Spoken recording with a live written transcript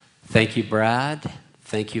Thank you, Brad.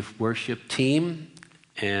 Thank you, worship team.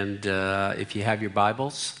 And if you have your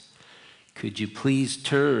Bibles, could you please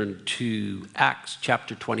turn to Acts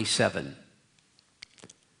chapter 27?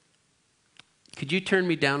 Could you turn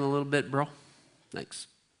me down a little bit, bro? Thanks.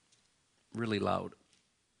 Really loud.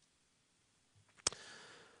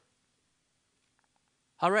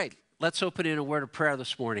 All right, let's open in a word of prayer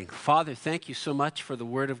this morning. Father, thank you so much for the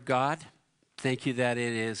Word of God. Thank you that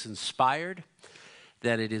it is inspired,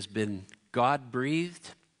 that it has been God-breathed.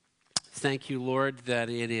 Thank you, Lord, that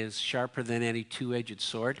it is sharper than any two-edged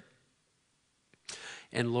sword.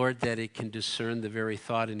 And, Lord, that it can discern the very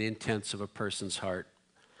thought and intents of a person's heart.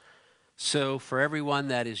 So for everyone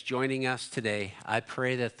that is joining us today, I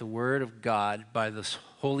pray that the Word of God, by the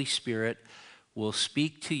Holy Spirit, will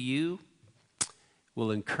speak to you, will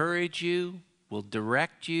encourage you, will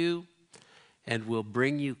direct you, and will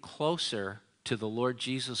bring you closer to the Lord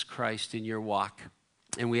Jesus Christ in your walk.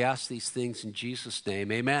 And we ask these things in Jesus'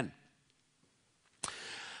 name. Amen.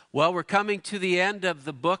 Well, we're coming to the end of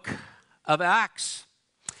the book of Acts.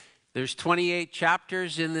 There's 28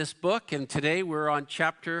 chapters in this book, and today we're on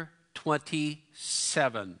chapter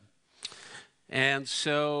 27. And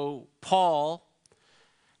so Paul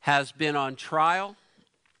has been on trial.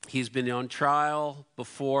 He's been on trial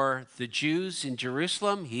before the Jews in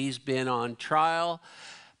Jerusalem. He's been on trial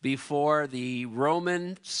before the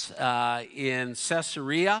Romans in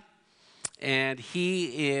Caesarea. And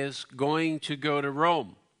he is going to go to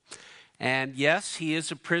Rome. And yes, he is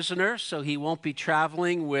a prisoner, so he won't be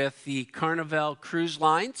traveling with the Carnival Cruise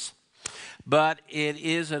Lines. But it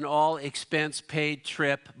is an all-expense-paid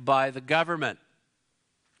trip by the government.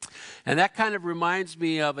 And that kind of reminds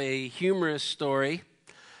me of a humorous story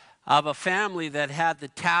of a family that had the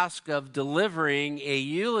task of delivering a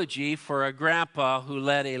eulogy for a grandpa who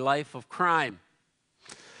led a life of crime.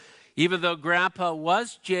 Even though grandpa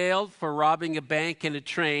was jailed for robbing a bank and a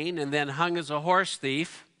train and then hung as a horse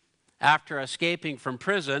thief after escaping from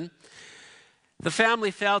prison, the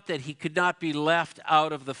family felt that he could not be left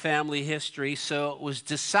out of the family history, so it was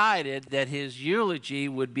decided that his eulogy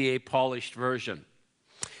would be a polished version.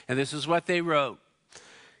 And this is what they wrote.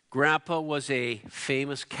 Grandpa was a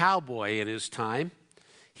famous cowboy in his time.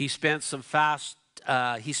 He spent some time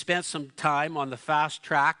on the fast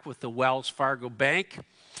track with the Wells Fargo Bank,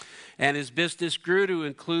 and his business grew to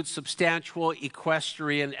include substantial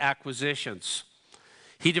equestrian acquisitions.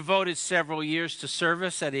 He devoted several years to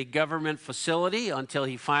service at a government facility until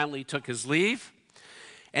he finally took his leave,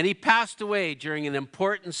 and he passed away during an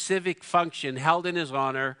important civic function held in his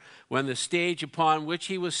honor when the stage upon which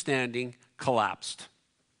he was standing collapsed.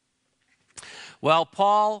 Well,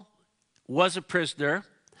 Paul was a prisoner,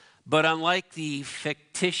 but unlike the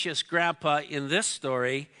fictitious grandpa in this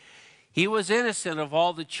story, he was innocent of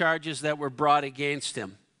all the charges that were brought against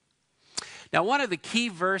him. Now, one of the key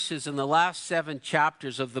verses in the last 7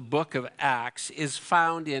 chapters of the book of Acts is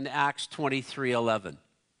found in Acts 23:11.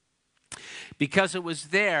 Because it was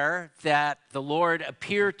there that the Lord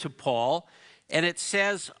appeared to Paul, and it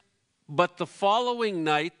says, "But the following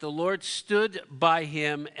night the Lord stood by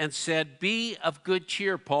him and said, 'Be of good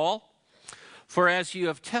cheer, Paul, for as you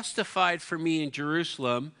have testified for me in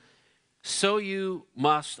Jerusalem, so you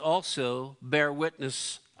must also bear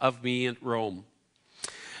witness of me in Rome.'"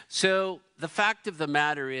 So the fact of the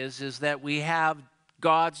matter is that we have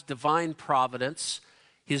God's divine providence,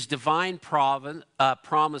 his divine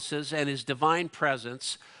promises, and his divine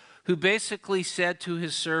presence, who basically said to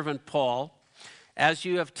his servant Paul, "As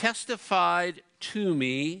you have testified to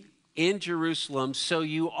me in Jerusalem, so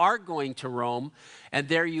you are going to Rome, and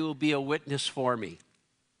there you will be a witness for me."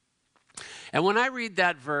 And when I read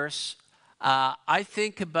that verse, I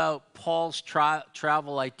think about Paul's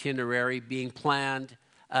travel itinerary being planned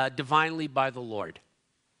divinely by the Lord.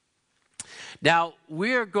 Now,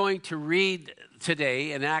 we are going to read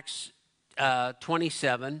today in Acts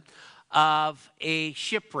 27 of a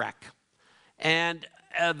shipwreck. And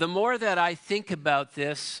the more that I think about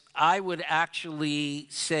this, I would actually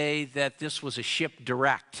say that this was a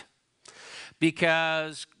shipwreck.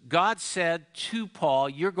 Because God said to Paul,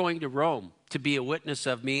 "You're going to Rome to be a witness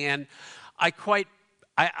of me." And I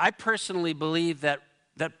personally believe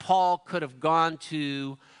that Paul could have gone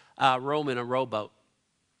to Rome in a rowboat,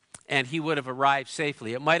 and he would have arrived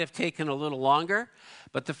safely. It might have taken a little longer,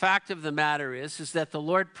 but the fact of the matter is that the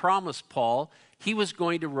Lord promised Paul he was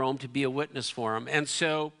going to Rome to be a witness for him. And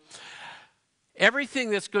so everything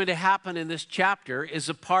that's going to happen in this chapter is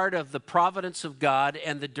a part of the providence of God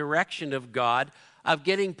and the direction of God of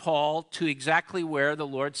getting Paul to exactly where the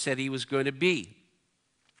Lord said he was going to be.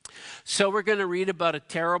 So we're going to read about a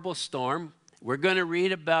terrible storm. We're going to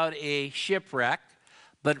read about a shipwreck.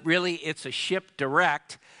 but really it's a ship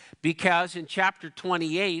direct, because in chapter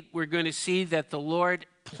 28, we're going to see that the Lord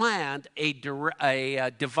planned a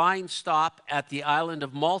divine stop at the island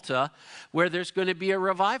of Malta where there's going to be a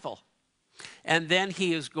revival. And then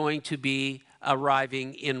he is going to be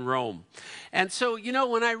arriving in Rome. And so,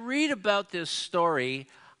 when I read about this story,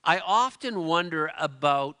 I often wonder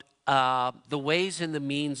about the ways and the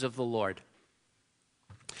means of the Lord.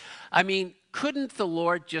 I mean, couldn't the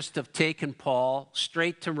Lord just have taken Paul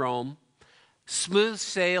straight to Rome, smooth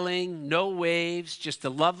sailing, no waves, just a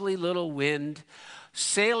lovely little wind,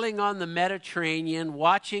 sailing on the Mediterranean,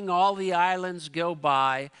 watching all the islands go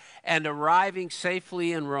by, and arriving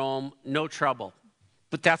safely in Rome, no trouble?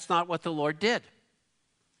 But that's not what the Lord did.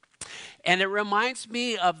 And it reminds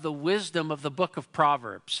me of the wisdom of the book of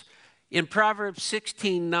Proverbs. In Proverbs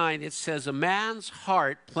 16:9, it says, "A man's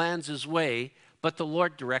heart plans his way, but the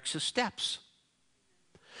Lord directs his steps."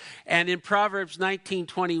 And in Proverbs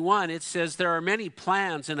 19:21, it says, "There are many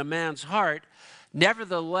plans in a man's heart,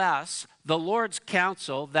 nevertheless, the Lord's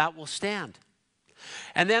counsel, that will stand."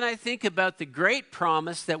 And then I think about the great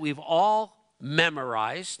promise that we've all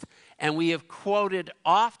memorized and we have quoted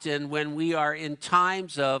often when we are in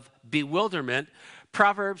times of bewilderment,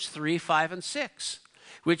 Proverbs 3, 5, and 6,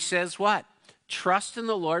 which says what? "Trust in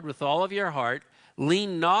the Lord with all of your heart,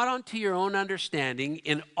 lean not unto your own understanding,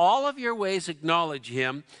 in all of your ways acknowledge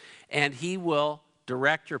him, and he will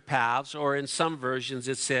direct your paths." Or in some versions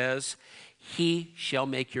it says, "He shall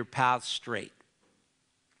make your paths straight."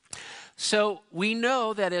 So we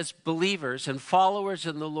know that as believers and followers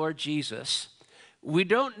in the Lord Jesus, we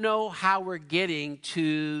don't know how we're getting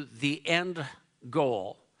to the end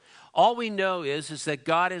goal. All we know is that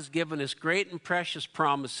God has given us great and precious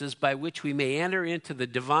promises by which we may enter into the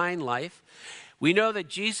divine life. We know that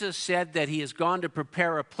Jesus said that he has gone to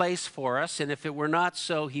prepare a place for us, and if it were not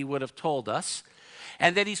so, he would have told us,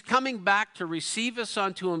 and that he's coming back to receive us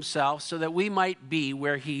unto himself so that we might be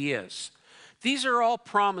where he is. These are all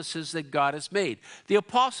promises that God has made. The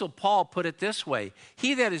Apostle Paul put it this way: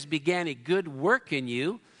 "He that has began a good work in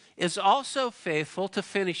you is also faithful to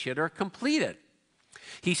finish it or complete it."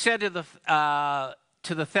 He said to the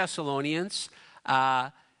Thessalonians,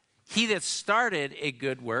 "He that started a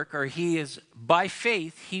good work," or he is, by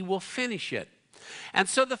faith, he will finish it. And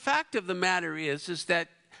so the fact of the matter is that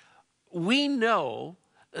we know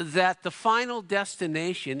that the final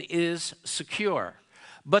destination is secure.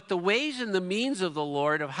 But the ways and the means of the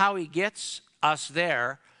Lord, of how he gets us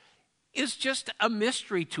there, is just a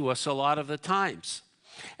mystery to us a lot of the times.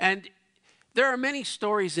 And there are many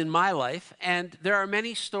stories in my life, and there are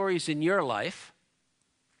many stories in your life,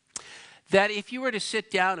 that if you were to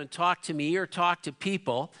sit down and talk to me or talk to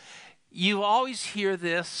people, you always hear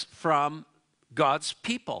this from God's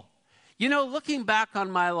people. Looking back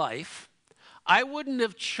on my life, I wouldn't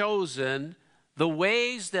have chosen the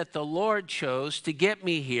ways that the Lord chose to get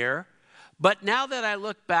me here, but now that I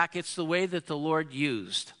look back, it's the way that the Lord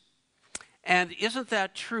used. And isn't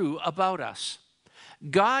that true about us?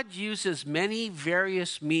 God uses many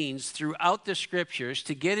various means throughout the scriptures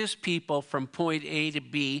to get his people from point A to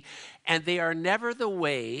B, and they are never the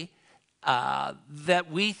way that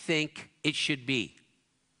we think it should be,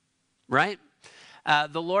 right?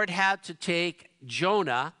 The Lord had to take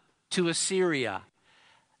Jonah to Assyria.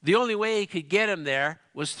 The only way he could get him there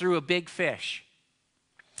was through a big fish.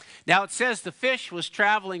 Now it says the fish was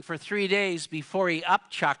traveling for 3 days before he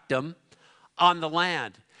upchucked him on the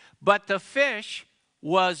land. But the fish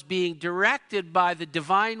was being directed by the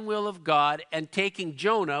divine will of God and taking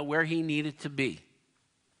Jonah where he needed to be.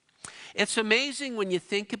 It's amazing when you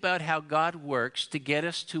think about how God works to get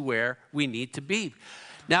us to where we need to be.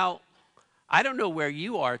 Now, I don't know where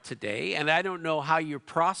you are today, and I don't know how you're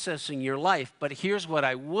processing your life, but here's what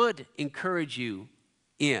I would encourage you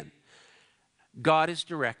in. God is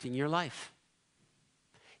directing your life.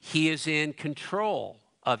 He is in control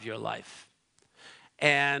of your life.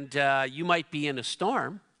 And you might be in a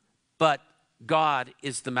storm, but God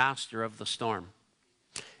is the master of the storm.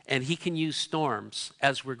 And he can use storms,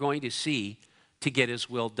 as we're going to see, to get his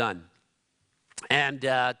will done. And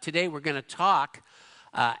today we're going to talk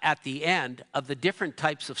at the end of the different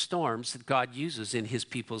types of storms that God uses in his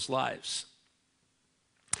people's lives.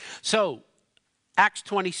 So, Acts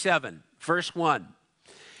 27, verse 1.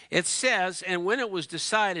 It says, "And when it was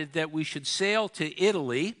decided that we should sail to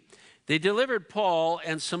Italy, they delivered Paul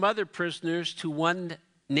and some other prisoners to one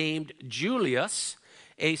named Julius,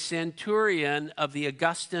 a centurion of the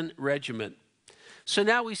Augustan regiment." So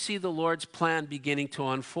now we see the Lord's plan beginning to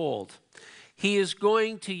unfold. He is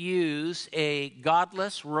going to use a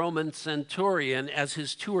godless Roman centurion as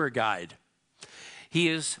his tour guide. He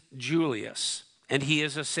is Julius. and he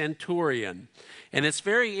is a centurion. And it's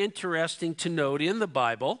very interesting to note in the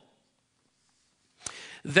Bible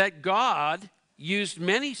that God used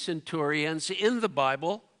many centurions in the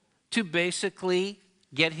Bible to basically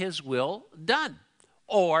get his will done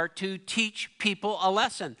or to teach people a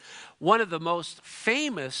lesson. One of the most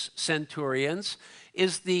famous centurions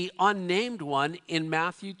is the unnamed one in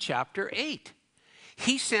Matthew chapter 8.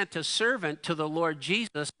 He sent a servant to the Lord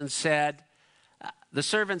Jesus and said, the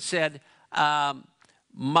servant said,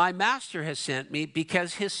 my master has sent me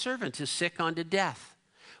because his servant is sick unto death.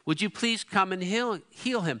 Would you please come and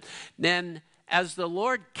heal him? Then as the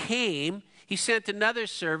Lord came, he sent another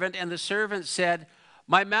servant, and the servant said,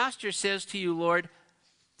 my master says to you, Lord,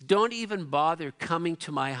 don't even bother coming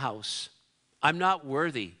to my house. I'm not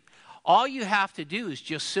worthy. All you have to do is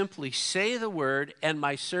just simply say the word, and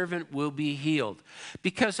my servant will be healed.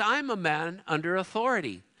 Because I'm a man under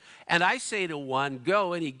authority. And I say to one,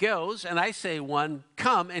 go, and he goes. And I say one,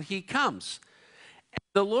 come, and he comes.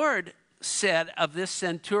 The Lord said of this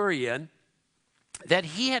centurion that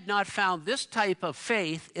he had not found this type of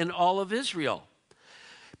faith in all of Israel,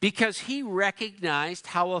 because he recognized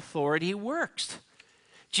how authority works.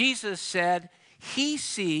 Jesus said, he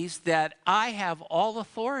sees that I have all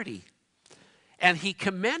authority. And he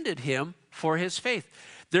commended him for his faith.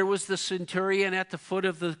 There was the centurion at the foot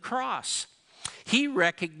of the cross. He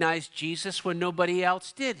recognized Jesus when nobody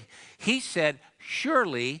else did. He said,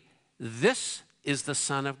 surely this is the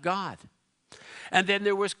Son of God. And then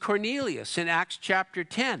there was Cornelius in Acts chapter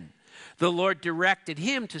 10. The Lord directed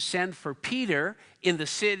him to send for Peter in the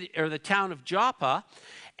city or the town of Joppa,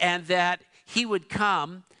 and that he would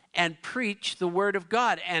come and preach the word of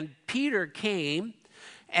God. And Peter came,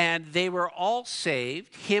 and they were all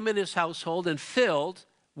saved, him and his household, and filled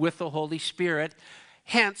with the Holy Spirit.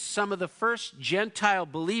 Hence, some of the first Gentile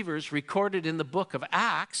believers recorded in the book of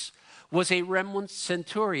Acts was a Roman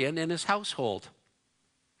centurion in his household.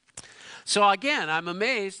 So again, I'm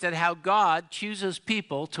amazed at how God chooses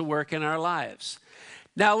people to work in our lives.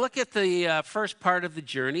 Now look at the first part of the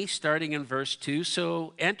journey, starting in verse 2.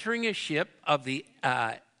 So entering a ship of the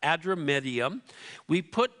Adramyttium, we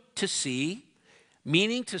put to sea,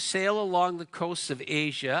 meaning to sail along the coasts of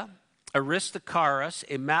Asia. Aristarchus,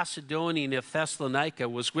 a Macedonian of Thessalonica,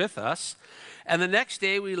 was with us. And the next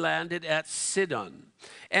day we landed at Sidon.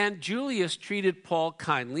 And Julius treated Paul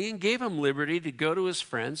kindly and gave him liberty to go to his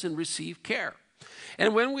friends and receive care.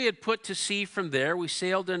 And when we had put to sea from there, we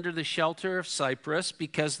sailed under the shelter of Cyprus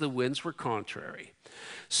because the winds were contrary.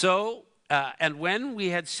 And when we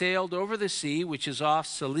had sailed over the sea, which is off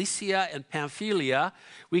Cilicia and Pamphylia,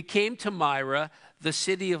 we came to Myra, the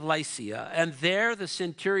city of Lycia. And there the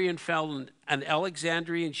centurion found an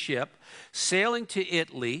Alexandrian ship sailing to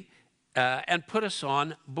Italy and put us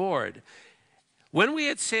on board. When we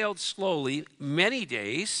had sailed slowly many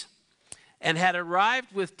days and had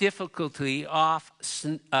arrived with difficulty off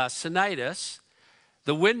Cnidus,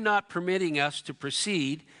 the wind not permitting us to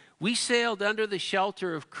proceed, we sailed under the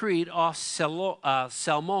shelter of Crete off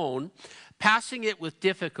Salmon. Passing it with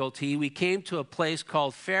difficulty, we came to a place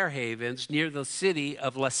called Fair Havens near the city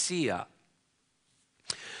of Lasea.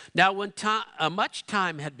 Now, when much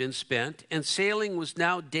time had been spent and sailing was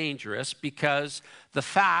now dangerous because the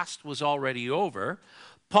fast was already over,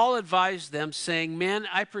 Paul advised them, saying, men,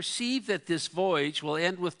 I perceive that this voyage will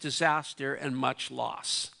end with disaster and much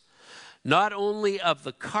loss, not only of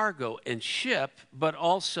the cargo and ship, but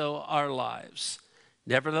also our lives.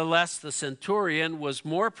 Nevertheless, the centurion was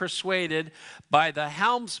more persuaded by the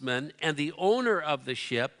helmsman and the owner of the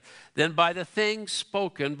ship than by the things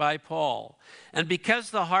spoken by Paul. And because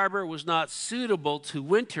the harbor was not suitable to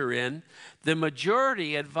winter in, the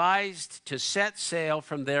majority advised to set sail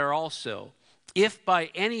from there also, if by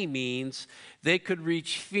any means they could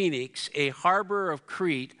reach Phoenix, a harbor of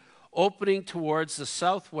Crete, opening towards the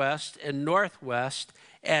southwest and northwest,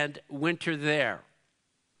 and winter there.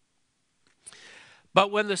 But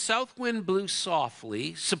when the south wind blew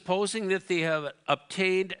softly, supposing that they had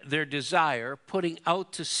obtained their desire, putting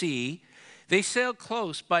out to sea, they sailed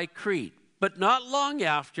close by Crete. But not long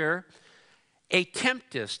after, a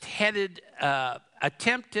tempest headwind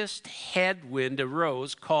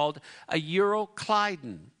arose called a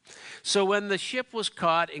Euroclydon. So when the ship was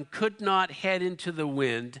caught and could not head into the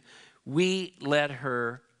wind, we let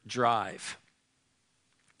her drive.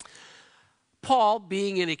 Paul,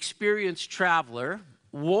 being an experienced traveler,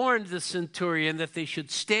 warned the centurion that they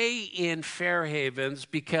should stay in Fair Havens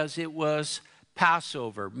because it was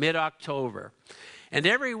Passover, mid-October. And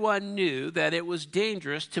everyone knew that it was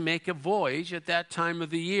dangerous to make a voyage at that time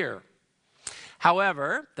of the year.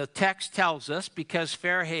 However, the text tells us because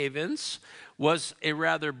Fairhavens was a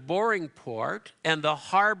rather boring port and the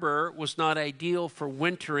harbor was not ideal for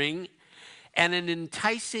wintering and an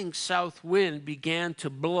enticing south wind began to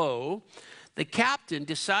blow, the captain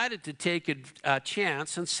decided to take a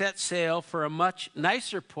chance and set sail for a much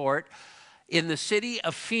nicer port in the city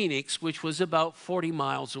of Phoenix, which was about 40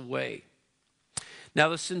 miles away. Now,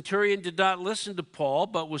 the centurion did not listen to Paul,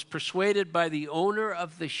 but was persuaded by the owner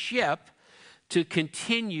of the ship to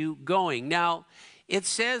continue going. Now, it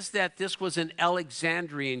says that this was an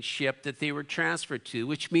Alexandrian ship that they were transferred to,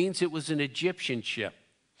 which means it was an Egyptian ship.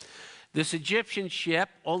 This Egyptian ship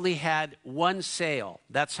only had one sail.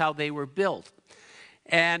 That's how they were built.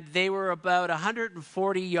 And they were about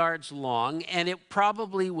 140 yards long, and it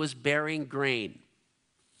probably was bearing grain.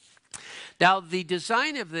 Now, the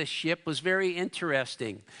design of this ship was very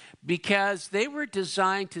interesting because they were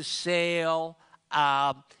designed to sail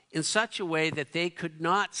in such a way that they could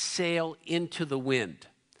not sail into the wind.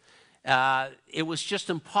 It was just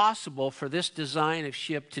impossible for this design of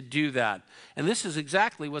ship to do that. And this is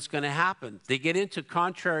exactly what's going to happen. They get into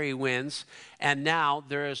contrary winds, and now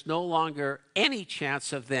there is no longer any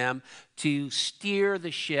chance of them to steer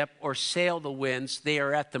the ship or sail the winds. They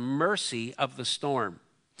are at the mercy of the storm.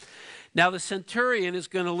 Now, the centurion is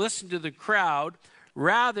going to listen to the crowd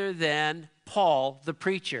rather than Paul, the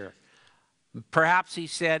preacher. Perhaps he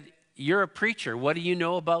said, "You're a preacher. What do you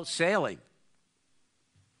know about sailing?"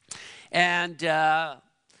 And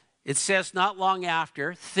it says not long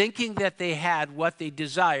after, thinking that they had what they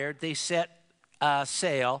desired, they set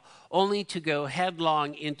sail, only to go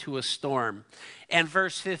headlong into a storm. And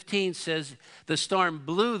verse 15 says, the storm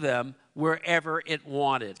blew them wherever it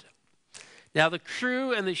wanted. Now, the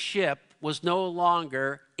crew and the ship was no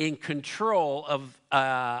longer in control of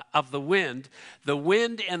the wind. The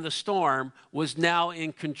wind and the storm was now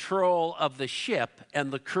in control of the ship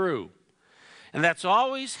and the crew. And that's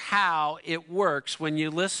always how it works when you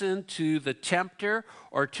listen to the tempter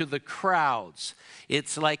or to the crowds.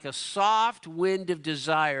 It's like a soft wind of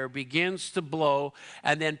desire begins to blow,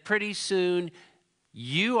 and then pretty soon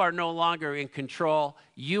you are no longer in control.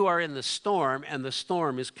 You are in the storm, and the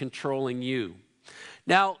storm is controlling you.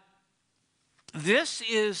 Now, this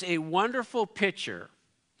is a wonderful picture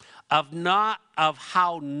of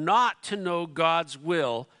how not to know God's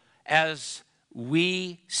will as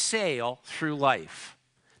we sail through life.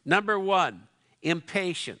 Number one,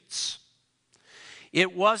 impatience.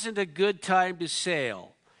 It wasn't a good time to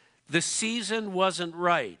sail. The season wasn't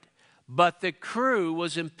right, but the crew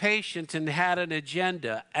was impatient and had an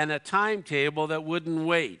agenda and a timetable that wouldn't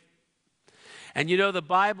wait. And you know, the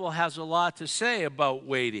Bible has a lot to say about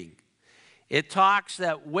waiting. It talks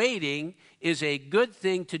that waiting is a good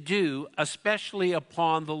thing to do, especially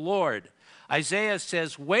upon the Lord. Isaiah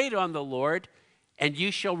says, "Wait on the Lord, and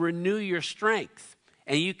you shall renew your strength,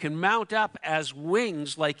 and you can mount up as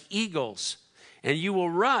wings like eagles, and you will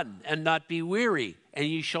run and not be weary, and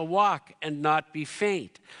you shall walk and not be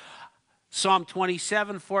faint." Psalm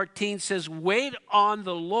 27:14 says, "Wait on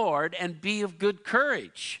the Lord and be of good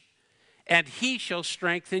courage, and he shall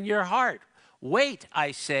strengthen your heart." Wait,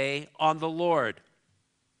 I say, on the Lord.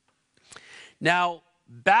 Now,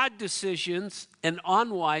 bad decisions and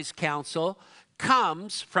unwise counsel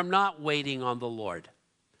comes from not waiting on the Lord.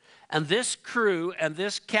 And this crew and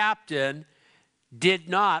this captain did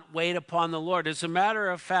not wait upon the Lord. As a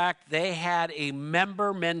matter of fact, they had a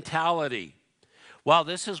member mentality. Well,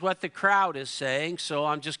 this is what the crowd is saying, so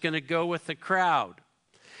I'm just going to go with the crowd.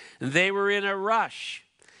 And they were in a rush.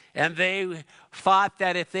 And they thought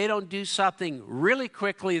that if they don't do something really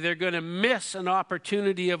quickly, they're going to miss an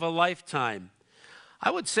opportunity of a lifetime.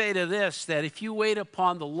 I would say to this, that if you wait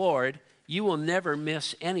upon the Lord, you will never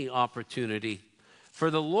miss any opportunity.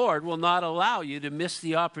 For the Lord will not allow you to miss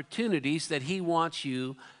the opportunities that he wants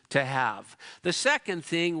you to have. The second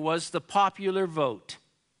thing was the popular vote.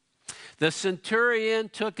 The centurion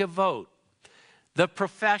took a vote. The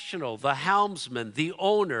professional, the helmsman, the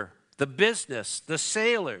owner, the business, the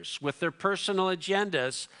sailors with their personal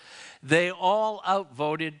agendas, they all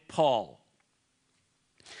outvoted Paul.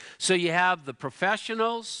 So you have the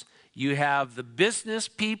professionals, you have the business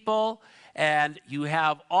people, and you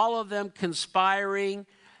have all of them conspiring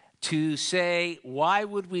to say, why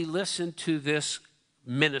would we listen to this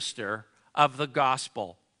minister of the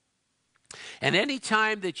gospel? And any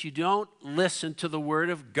time that you don't listen to the word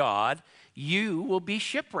of God, you will be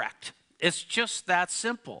shipwrecked. It's just that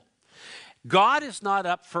simple. God is not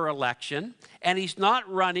up for election, and he's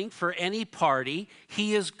not running for any party.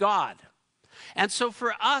 He is God. And so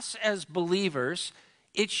for us as believers,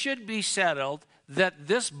 it should be settled that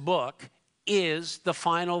this book is the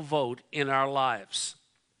final vote in our lives.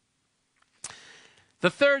 The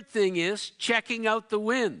third thing is checking out the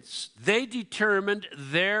winds. They determined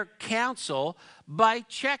their counsel by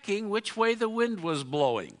checking which way the wind was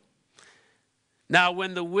blowing. Now,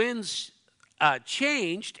 when the winds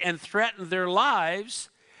changed and threatened their lives,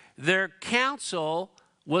 their counsel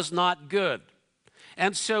was not good.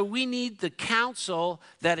 And so we need the counsel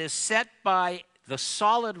that is set by the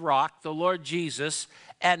solid rock, the Lord Jesus,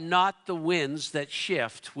 and not the winds that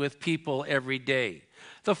shift with people every day.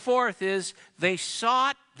 The fourth is they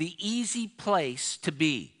sought the easy place to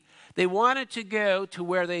be. They wanted to go to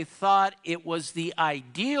where they thought it was the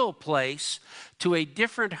ideal place, to a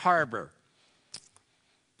different harbor.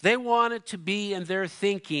 They wanted to be, in their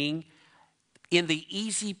thinking, in the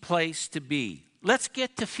easy place to be. Let's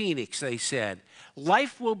get to Phoenix, they said.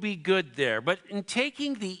 Life will be good there. But in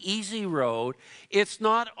taking the easy road, it's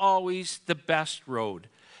not always the best road.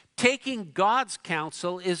 Taking God's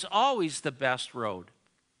counsel is always the best road.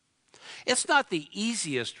 It's not the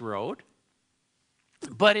easiest road,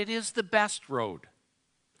 but it is the best road.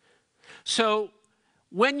 So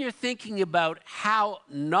when you're thinking about how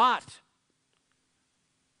not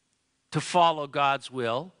to follow God's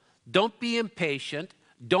will, don't be impatient,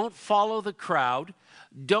 don't follow the crowd,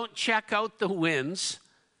 don't check out the winds,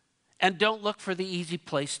 and don't look for the easy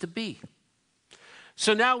place to be.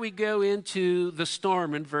 So now we go into the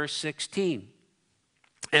storm in verse 16.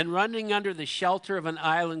 And running under the shelter of an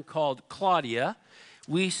island called Claudia,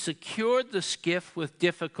 we secured the skiff with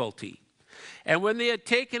difficulty. And when they had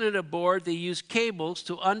taken it aboard, they used cables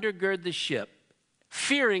to undergird the ship,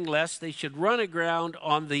 fearing lest they should run aground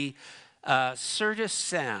on the Syrtis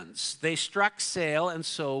sands. They struck sail and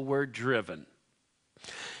so were driven.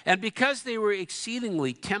 And because they were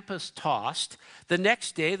exceedingly tempest-tossed, the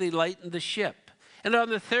next day they lightened the ship. And on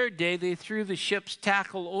the third day, they threw the ship's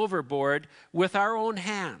tackle overboard with our own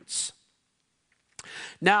hands.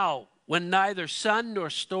 Now, when neither sun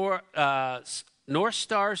nor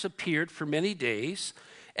stars appeared for many days,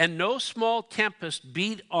 and no small tempest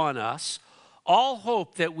beat on us, all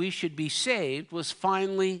hope that we should be saved was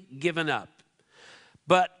finally given up.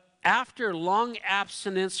 But after long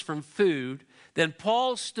abstinence from food, then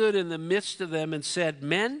Paul stood in the midst of them and said,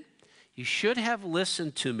 "Men, you should have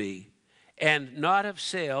listened to me, and not have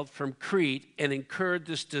sailed from Crete and incurred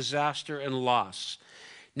this disaster and loss.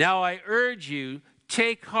 Now I urge you,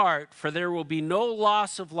 take heart, for there will be no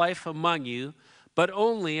loss of life among you, but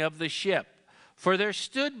only of the ship. For there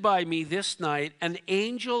stood by me this night an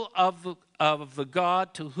angel of the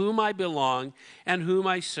God to whom I belong and whom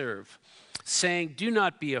I serve, saying, 'Do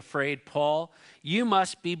not be afraid, Paul. You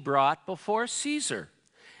must be brought before Caesar.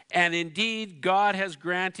 And indeed, God has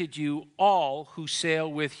granted you all who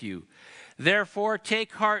sail with you. Therefore,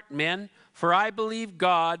 take heart, men, for I believe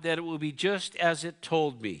God that it will be just as it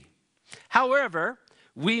told me. However,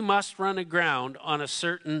 we must run aground on a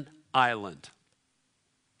certain island.'"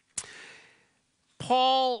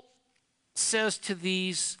 Paul says to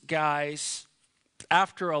these guys,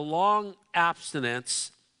 after a long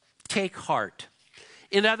abstinence, take heart.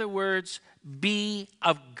 In other words, be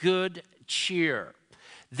of good cheer.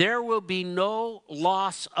 There will be no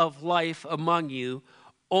loss of life among you,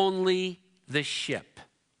 only the ship.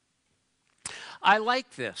 I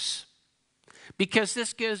like this because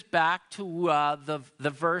this goes back to the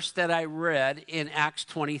verse that I read in Acts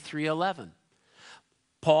 23:11.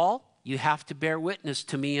 Paul, you have to bear witness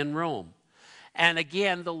to me in Rome. And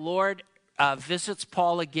again, the Lord visits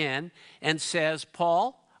Paul again and says,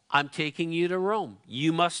 "Paul, I'm taking you to Rome.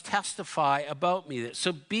 You must testify about me.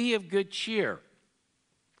 So be of good cheer."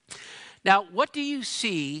 Now, what do you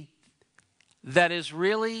see that is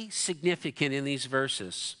really significant in these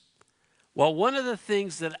verses? Well, one of the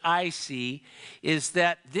things that I see is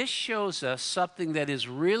that this shows us something that is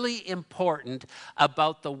really important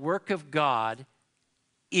about the work of God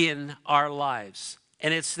in our lives.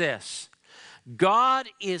 And it's this: God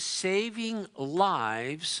is saving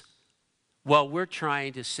lives while we're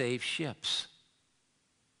trying to save ships.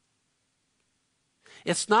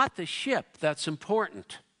 It's not the ship that's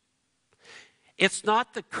important. It's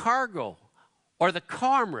not the cargo or the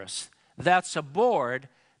commerce that's aboard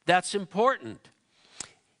that's important.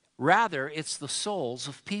 Rather, it's the souls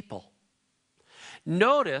of people.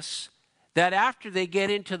 Notice that after they get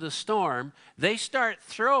into the storm, they start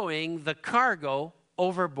throwing the cargo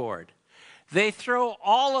overboard. They throw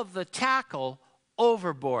all of the tackle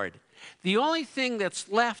overboard. The only thing that's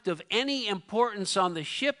left of any importance on the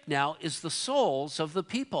ship now is the souls of the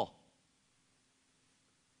people.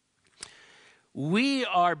 We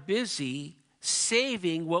are busy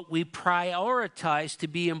saving what we prioritize to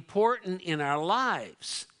be important in our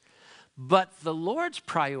lives. but the Lord's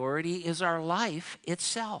priority is our life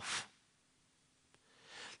itself.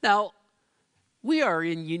 Now, we are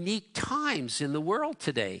in unique times in the world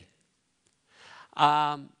today.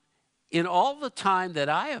 In all the time that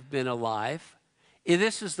I have been alive,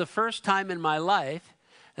 this is the first time in my life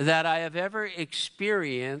that I have ever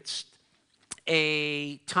experienced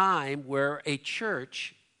a time where a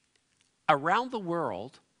church around the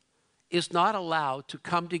world is not allowed to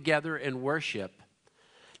come together and worship.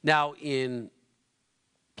 Now, in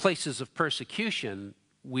places of persecution,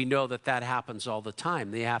 we know that that happens all the time.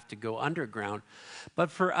 They have to go underground. But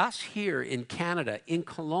for us here in Canada, in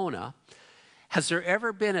Kelowna, has there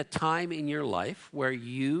ever been a time in your life where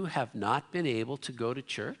you have not been able to go to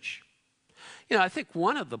church? You know, I think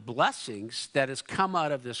one of the blessings that has come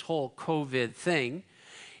out of this whole COVID thing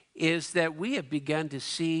is that we have begun to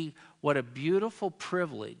see what a beautiful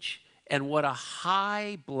privilege and what a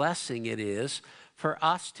high blessing it is for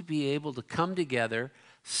us to be able to come together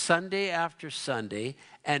Sunday after Sunday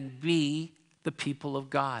and be the people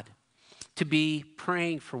of God, to be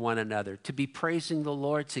praying for one another, to be praising the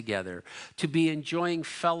Lord together, to be enjoying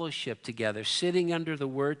fellowship together, sitting under the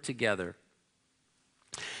Word together.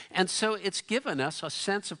 And so it's given us a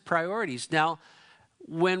sense of priorities. Now,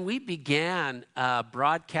 when we began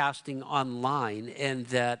broadcasting online and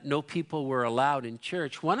that no people were allowed in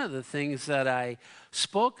church, one of the things that I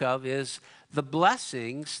spoke of is the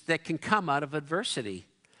blessings that can come out of adversity.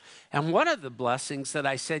 And one of the blessings that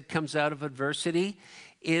I said comes out of adversity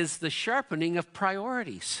is the sharpening of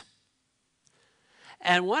priorities.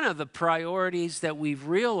 And one of the priorities that we've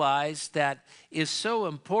realized that is so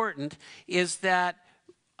important is that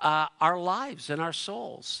our lives and our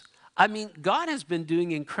souls. I mean, God has been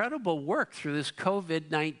doing incredible work through this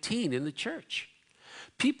COVID-19 in the church.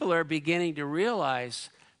 People are beginning to realize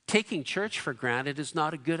taking church for granted is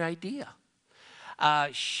not a good idea.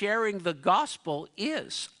 Sharing the gospel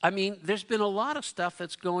is. I mean, there's been a lot of stuff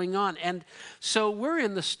that's going on. And so we're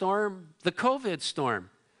in the storm, the COVID storm.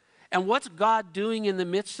 And what's God doing in the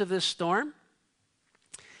midst of this storm?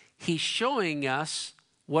 He's showing us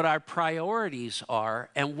what our priorities are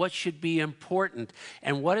and what should be important.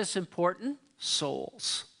 And what is important?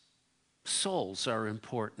 Souls. Souls are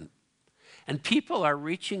important. And people are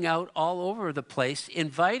reaching out all over the place,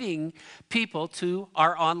 inviting people to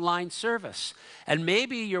our online service. And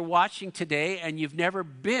maybe you're watching today and you've never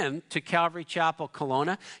been to Calvary Chapel,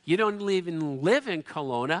 Kelowna. You don't even live in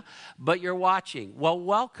Kelowna, but you're watching. Well,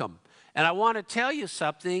 welcome. And I want to tell you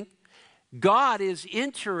something. God is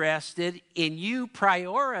interested in you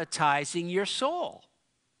prioritizing your soul.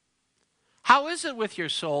 How is it with your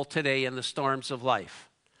soul today in the storms of life?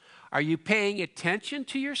 Are you paying attention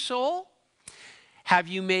to your soul? Have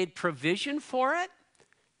you made provision for it?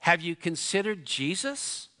 Have you considered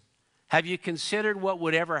Jesus? Have you considered what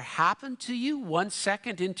would ever happen to you 1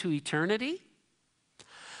 second into eternity?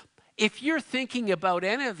 If you're thinking about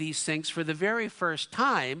any of these things for the very first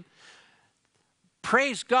time,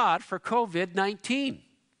 praise God for COVID-19.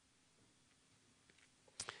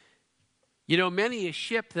 You know, many a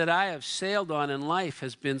ship that I have sailed on in life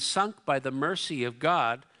has been sunk by the mercy of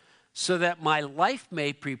God so that my life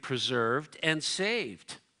may be preserved and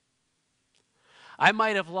saved. I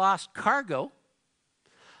might have lost cargo.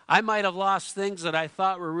 I might have lost things that I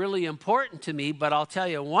thought were really important to me, but I'll tell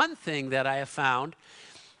you one thing that I have found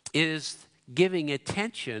is giving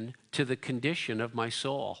attention to the condition of my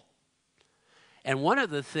soul. And one of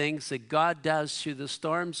the things that God does through the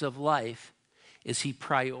storms of life is he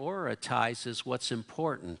prioritizes what's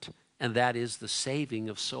important, and that is the saving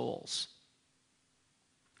of souls.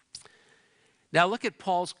 Now look at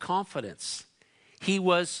Paul's confidence. He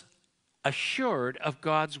was assured of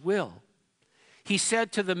God's will. He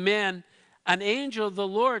said to the men, "An angel of the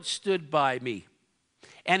Lord stood by me."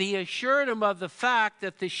 And he assured him of the fact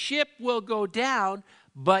that the ship will go down,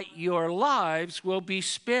 but your lives will be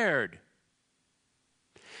spared.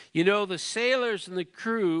 You know, the sailors and the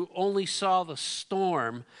crew only saw the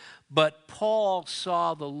storm, but Paul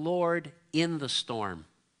saw the Lord in the storm.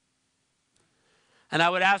 And I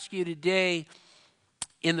would ask you today,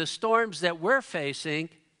 in the storms that we're facing,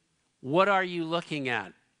 what are you looking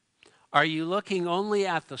at? Are you looking only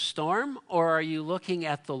at the storm, or are you looking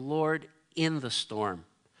at the Lord in the storm?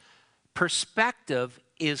 Perspective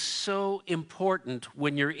is so important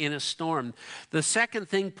when you're in a storm. The second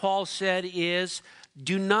thing Paul said is,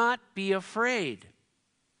 do not be afraid.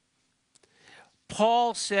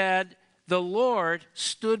 Paul said, the Lord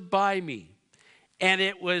stood by me. And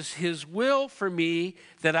it was his will for me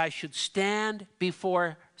that I should stand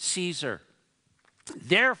before Caesar.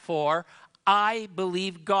 Therefore, I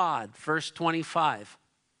believe God. Verse 25.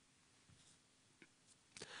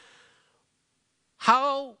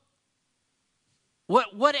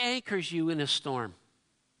 What anchors you in a storm?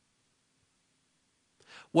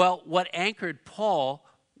 Well, what anchored Paul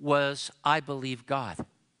was, I believe God.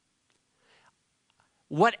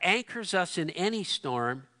 What anchors us in any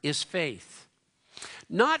storm is faith.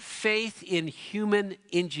 Not faith in human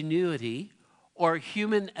ingenuity or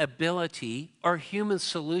human ability or human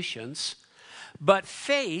solutions, but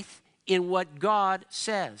faith in what God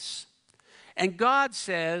says. And God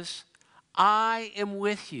says, I am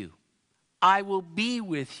with you. I will be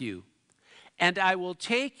with you. And I will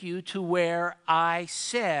take you to where I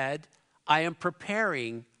said I am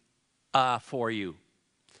preparing for you.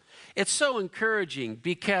 It's so encouraging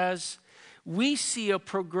because we see a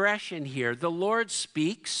progression here. The Lord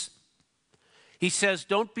speaks. He says,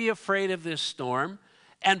 don't be afraid of this storm.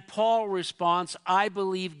 And Paul responds, I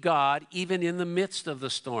believe God even in the midst of the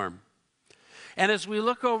storm. And as we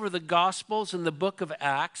look over the Gospels and the book of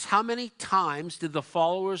Acts, how many times did the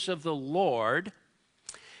followers of the Lord,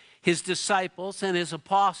 his disciples and his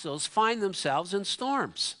apostles, find themselves in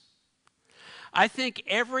storms? I think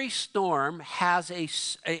every storm has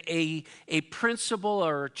a principle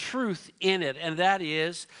or a truth in it, and that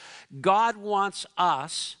is God wants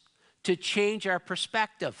us to change our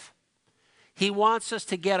perspective. He wants us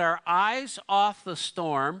to get our eyes off the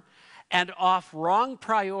storm and off wrong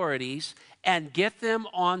priorities and get them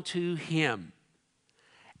onto him.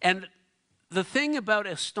 And the thing about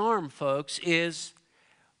a storm, folks, is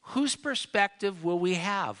whose perspective will we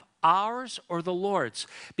have? Ours or the Lord's?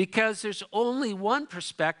 Because there's only one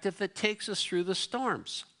perspective that takes us through the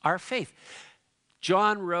storms, our faith.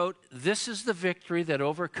 John wrote, this is the victory that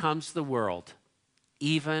overcomes the world,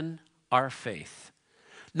 even our faith.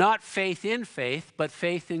 Not faith in faith, but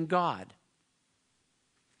faith in God.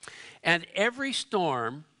 And every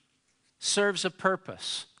storm serves a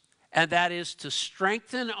purpose, and that is to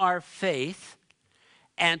strengthen our faith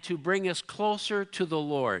and to bring us closer to the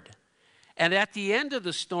Lord. And at the end of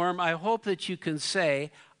the storm, I hope that you can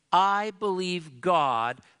say, I believe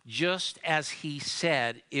God just as he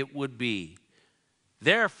said it would be.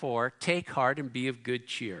 Therefore, take heart and be of good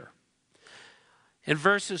cheer. In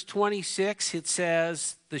verses 26, it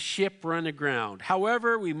says, the ship run aground.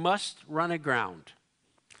 However, we must run aground.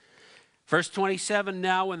 Verse 27,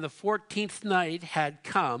 now when the 14th night had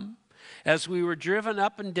come, as we were driven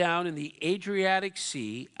up and down in the Adriatic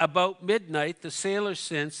Sea, about midnight the sailors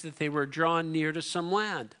sensed that they were drawn near to some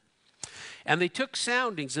land. And they took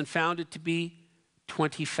soundings and found it to be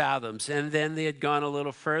 20 fathoms. And then they had gone a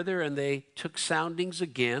little further and they took soundings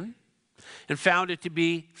again and found it to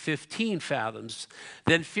be 15 fathoms.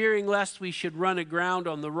 Then fearing lest we should run aground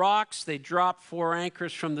on the rocks, they dropped 4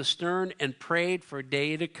 anchors from the stern and prayed for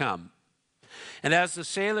day to come. And as the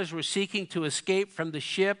sailors were seeking to escape from the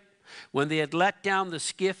ship, when they had let down the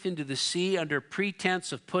skiff into the sea under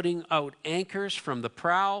pretense of putting out anchors from the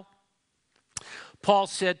prow, Paul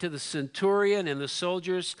said to the centurion and the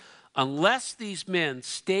soldiers, unless these men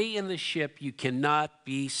stay in the ship, you cannot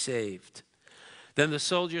be saved. Then the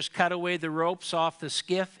soldiers cut away the ropes off the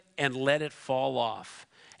skiff and let it fall off.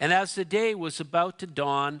 And as the day was about to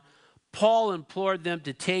dawn, Paul implored them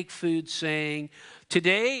to take food, saying,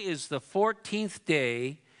 today is the 14th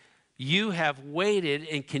day you have waited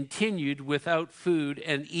and continued without food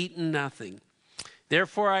and eaten nothing.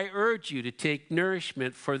 Therefore I urge you to take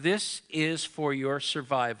nourishment, for this is for your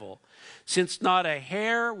survival, since not a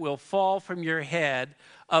hair will fall from your head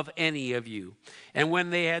of any of you. And when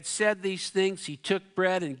they had said these things, he took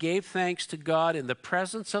bread and gave thanks to God in the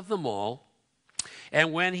presence of them all.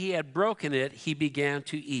 And when he had broken it, he began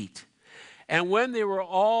to eat. And when they were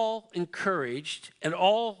all encouraged, and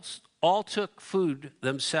all took food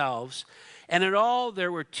themselves, and in all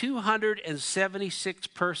there were 276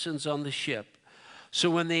 persons on the ship. So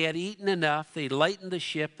when they had eaten enough, they lightened the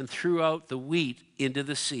ship and threw out the wheat into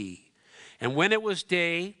the sea. And when it was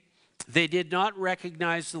day, they did not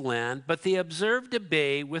recognize the land, but they observed a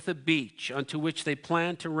bay with a beach, unto which they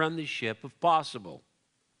planned to run the ship if possible.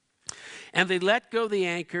 And they let go the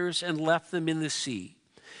anchors and left them in the sea.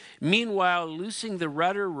 Meanwhile, loosing the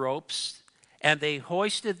rudder ropes, and they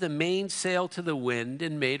hoisted the mainsail to the wind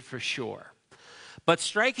and made for shore. But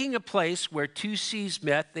striking a place where 2 seas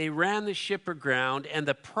met, they ran the ship aground, and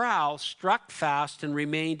the prow struck fast and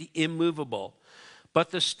remained immovable.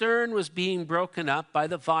 But the stern was being broken up by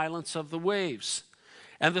the violence of the waves.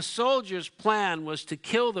 And the soldiers' plan was to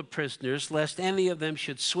kill the prisoners, lest any of them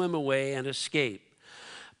should swim away and escape.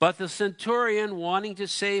 But the centurion, wanting to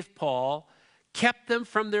save Paul, kept them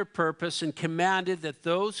from their purpose and commanded that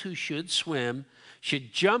those who should swim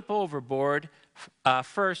should jump overboard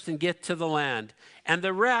first and get to the land. And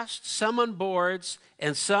the rest, some on boards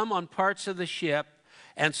and some on parts of the ship.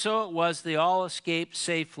 And so it was, they all escaped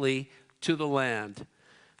safely to the land.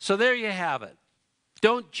 So there you have it.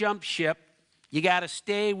 Don't jump ship. You got to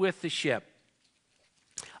stay with the ship.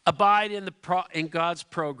 Abide in God's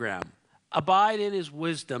program. Abide in his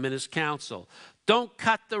wisdom and his counsel. Don't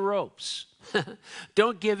cut the ropes.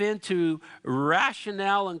 Don't give in to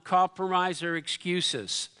rationale and compromise or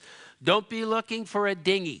excuses. Don't be looking for a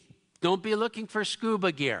dinghy. Don't be looking for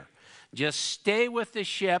scuba gear. Just stay with the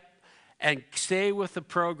ship and stay with the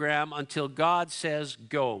program until God says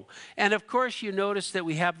go. And of course, you notice that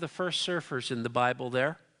we have the first surfers in the Bible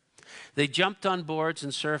there. They jumped on boards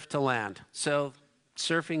and surfed to land. So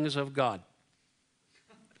surfing is of God.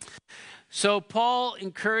 So Paul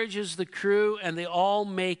encourages the crew, and they all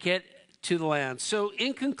make it to the land. So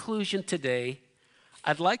in conclusion today,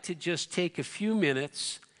 I'd like to just take a few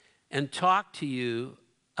minutes and talk to you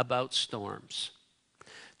about storms.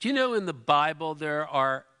 Do you know in the Bible there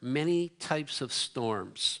are many types of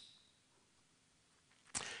storms,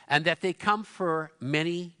 and that they come for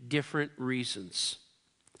many different reasons?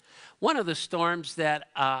 One of the storms that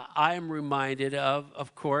I am reminded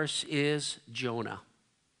of course, is Jonah.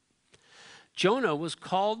 Jonah was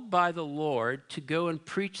called by the Lord to go and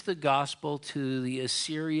preach the gospel to the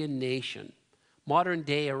Assyrian nation,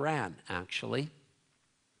 modern-day Iran, actually.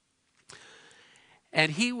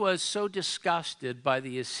 And he was so disgusted by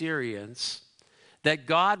the Assyrians that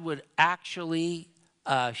God would actually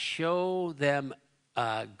show them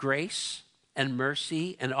grace and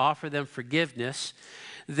mercy and offer them forgiveness,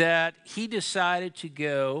 that he decided to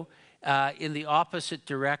go in the opposite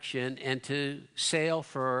direction and to sail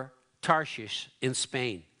for Tarshish in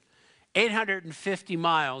Spain, 850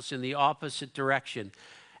 miles in the opposite direction.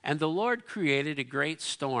 And the Lord created a great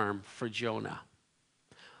storm for Jonah.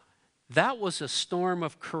 That was a storm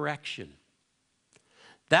of correction.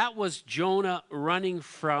 That was Jonah running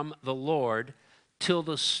from the Lord till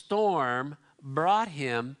the storm brought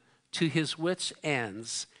him to his wits'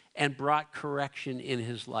 ends and brought correction in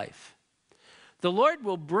his life. The Lord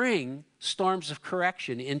will bring storms of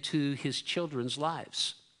correction into his children's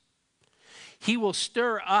lives. He will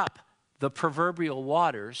stir up the proverbial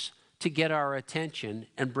waters to get our attention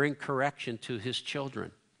and bring correction to his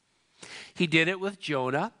children. He did it with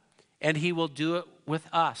Jonah, and he will do it with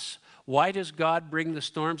us. Why does God bring the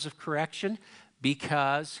storms of correction?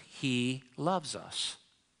 Because he loves us.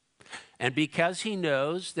 And because he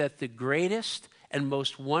knows that the greatest and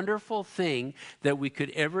most wonderful thing that we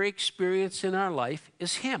could ever experience in our life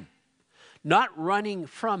is him. Not running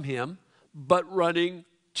from him, but running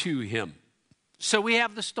to him. So we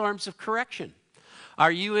have the storms of correction.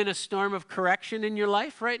 Are you in a storm of correction in your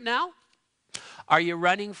life right now? Are you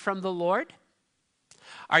running from the Lord?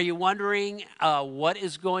 Are you wondering what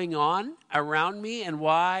is going on around me and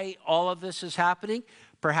why all of this is happening?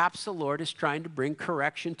 Perhaps the Lord is trying to bring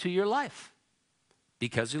correction to your life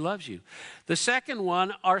because he loves you. The second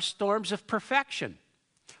one are storms of perfection.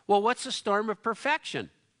 Well, what's a storm of perfection?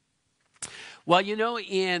 Well, you know,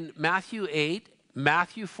 in Matthew 8,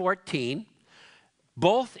 Matthew 14,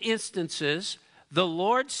 both instances, the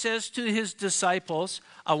Lord says to his disciples,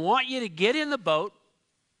 I want you to get in the boat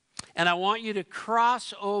and I want you to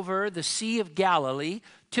cross over the Sea of Galilee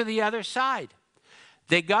to the other side.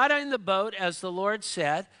 They got in the boat, as the Lord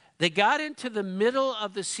said. They got into the middle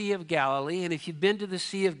of the Sea of Galilee, and if you've been to the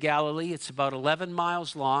Sea of Galilee, it's about 11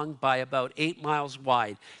 miles long by about 8 miles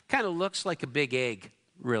wide. Kind of looks like a big egg,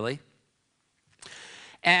 really.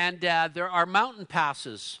 And there are mountain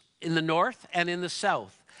passes in the north and in the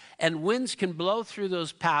south. And winds can blow through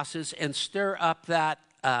those passes and stir up that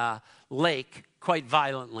lake quite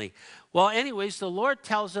violently. Well, anyways, the Lord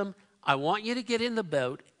tells them, I want you to get in the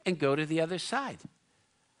boat and go to the other side.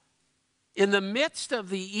 In the midst of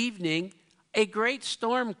the evening, a great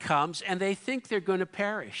storm comes and they think they're going to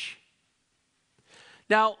perish.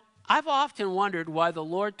 Now, I've often wondered why the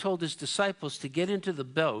Lord told his disciples to get into the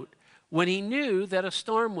boat when he knew that a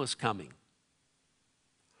storm was coming.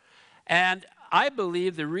 And I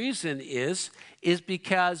believe the reason is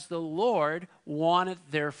because the Lord wanted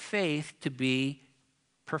their faith to be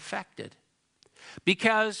perfected.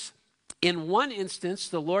 Because in one instance,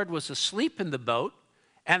 the Lord was asleep in the boat,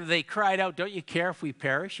 and they cried out, don't you care if we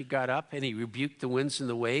perish? He got up and he rebuked the winds and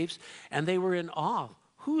the waves, and they were in awe.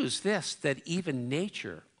 Who is this that even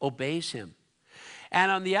nature obeys him?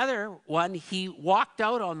 And on the other one, he walked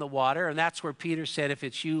out on the water, and that's where Peter said, if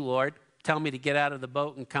it's you, Lord, tell me to get out of the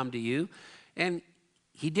boat and come to you. And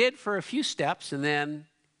he did for a few steps, and then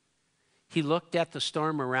he looked at the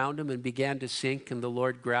storm around him and began to sink, and the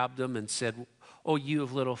Lord grabbed him and said, Oh, you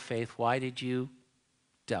of little faith, why did you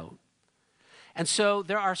doubt? And so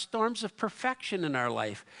there are storms of perfection in our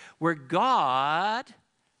life where God,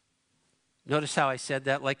 notice how I said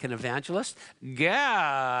that like an evangelist,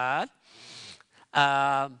 God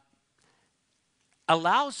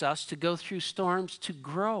allows us to go through storms to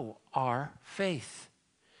grow our faith.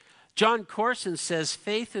 John Corson says,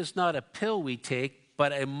 faith is not a pill we take,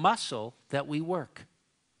 but a muscle that we work.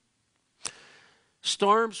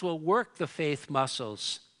 Storms will work the faith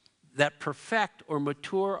muscles that perfect or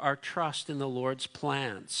mature our trust in the Lord's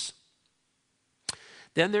plans.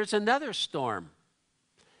 Then there's another storm,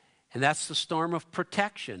 and that's the storm of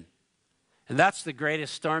protection. And that's the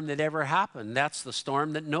greatest storm that ever happened. That's the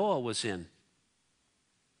storm that Noah was in.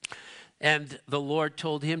 And the Lord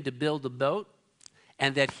told him to build a boat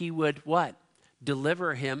and that he would what?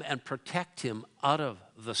 Deliver him and protect him out of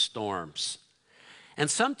the storms. And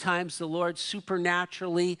sometimes the Lord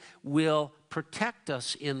supernaturally will protect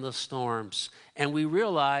us in the storms. And we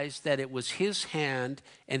realize that it was his hand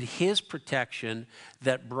and his protection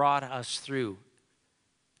that brought us through.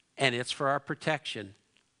 And it's for our protection.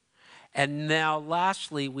 And now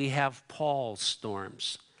lastly, we have Paul's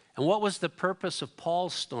storms. And what was the purpose of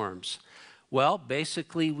Paul's storms? Well,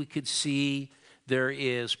 basically we could see there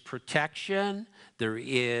is protection, there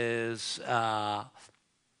is, what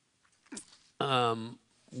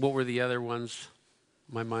were the other ones?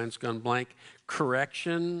 My mind's gone blank.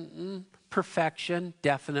 Correction, perfection,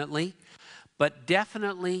 definitely, but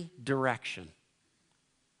definitely direction.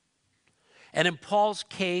 And in Paul's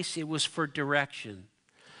case, it was for direction.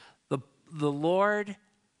 The Lord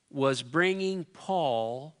was bringing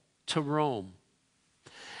Paul to Rome.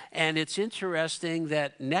 And it's interesting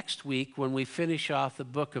that next week when we finish off the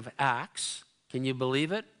book of Acts, can you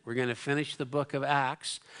believe it? We're going to finish the book of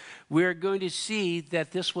Acts. We're going to see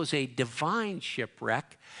that this was a divine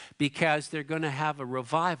shipwreck because they're going to have a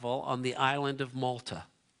revival on the island of Malta.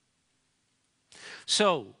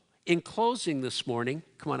 So, in closing this morning,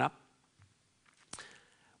 come on up.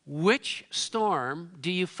 Which storm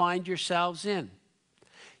do you find yourselves in?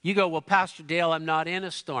 You go, well, Pastor Dale, I'm not in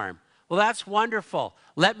a storm. Well, that's wonderful.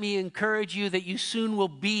 Let me encourage you that you soon will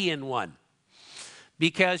be in one.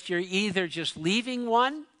 Because you're either just leaving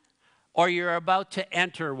one, or you're about to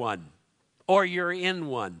enter one, or you're in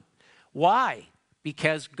one. Why?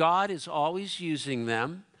 Because God is always using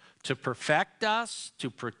them to perfect us, to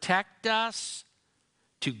protect us,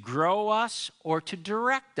 to grow us, or to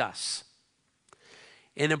direct us.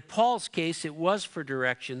 And in Paul's case, it was for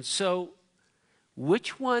direction. So,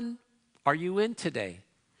 which one are you in today?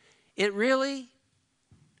 It really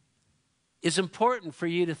is important for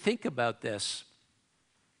you to think about this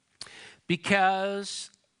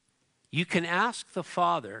because you can ask the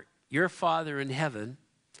Father, your Father in heaven,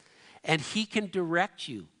 and he can direct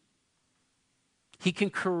you. He can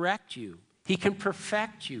correct you. He can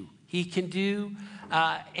perfect you. He can do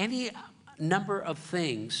any number of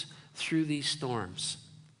things through these storms.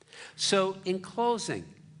 So in closing,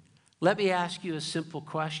 let me ask you a simple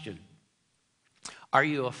question. Are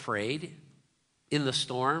you afraid in the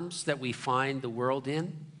storms that we find the world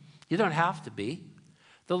in? You don't have to be.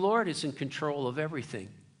 The Lord is in control of everything.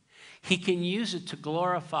 He can use it to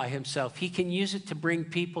glorify himself. He can use it to bring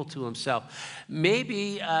people to himself.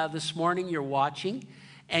 Maybe this morning you're watching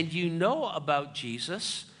and you know about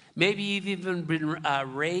Jesus. Maybe you've even been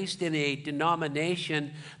raised in a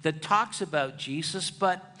denomination that talks about Jesus,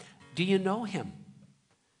 but do you know him?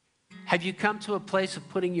 Have you come to a place of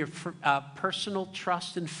putting your personal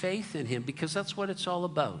trust and faith in him? Because that's what it's all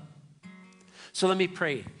about. So let me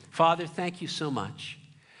pray. Father, thank you so much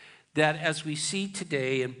that as we see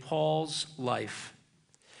today in Paul's life,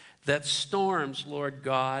 that storms, Lord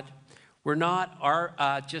God, were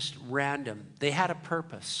not just random. They had a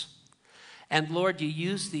purpose. And Lord, you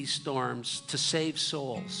use these storms to save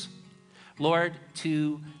souls. Lord,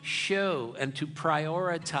 to show and to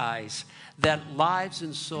prioritize that lives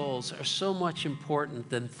and souls are so much important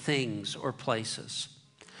than things or places.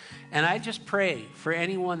 And I just pray for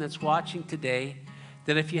anyone that's watching today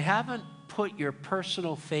that if you haven't put your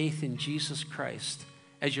personal faith in Jesus Christ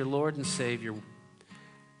as your Lord and Savior,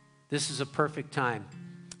 this is a perfect time.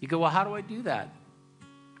 You go, well, how do I do that?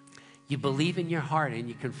 You believe in your heart and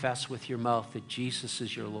you confess with your mouth that Jesus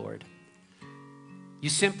is your Lord. You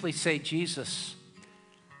simply say, Jesus,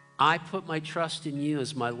 I put my trust in you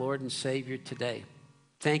as my Lord and Savior today.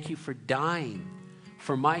 Thank you for dying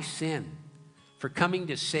for my sin, for coming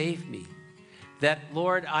to save me. That,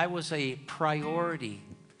 Lord, I was a priority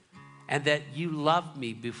and that you loved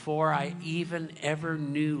me before I even ever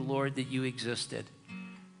knew, Lord, that you existed.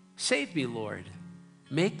 Save me, Lord.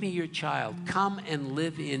 Make me your child. Come and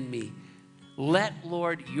live in me. Let,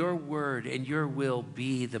 Lord, your word and your will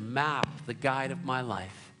be the map, the guide of my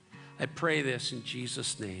life. I pray this in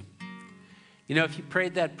Jesus' name. You know, if you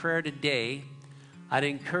prayed that prayer today, I'd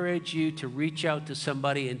encourage you to reach out to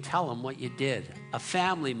somebody and tell them what you did. A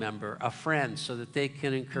family member, a friend, so that they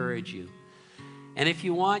can encourage you. And if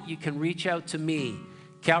you want, you can reach out to me,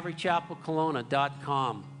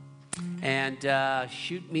 calvarychapelkelowna.com, and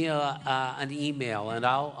shoot me an email, and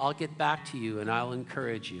I'll get back to you, and I'll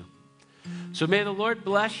encourage you. So may the Lord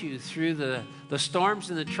bless you through the storms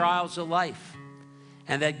and the trials of life,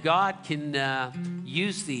 and that God can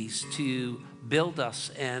use these to build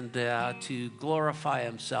us and to glorify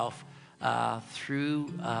himself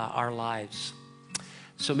through our lives.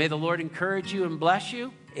 So may the Lord encourage you and bless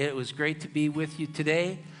you. It was great to be with you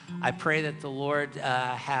today. I pray that the Lord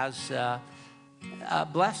has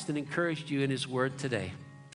blessed and encouraged you in his word today.